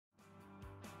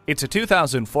It's a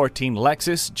 2014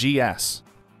 Lexus GS.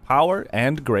 Power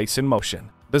and grace in motion.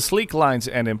 The sleek lines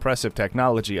and impressive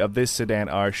technology of this sedan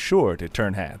are sure to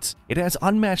turn heads. It has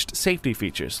unmatched safety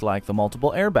features like the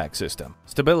multiple airbag system,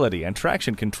 stability and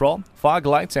traction control, fog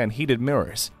lights, and heated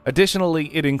mirrors.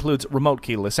 Additionally, it includes remote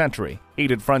keyless entry,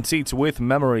 heated front seats with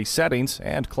memory settings,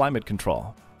 and climate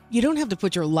control. You don't have to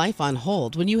put your life on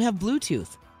hold when you have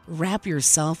Bluetooth. Wrap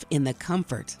yourself in the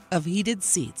comfort of heated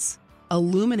seats.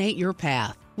 Illuminate your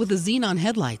path with the xenon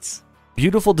headlights.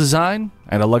 Beautiful design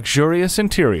and a luxurious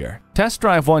interior. Test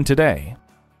drive one today.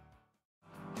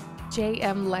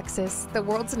 JM Lexus, the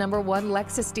world's #1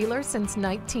 Lexus dealer since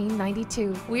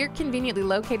 1992. We're conveniently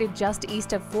located just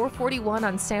east of 441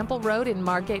 on Sample Road in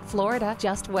Margate, Florida,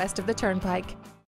 just west of the Turnpike.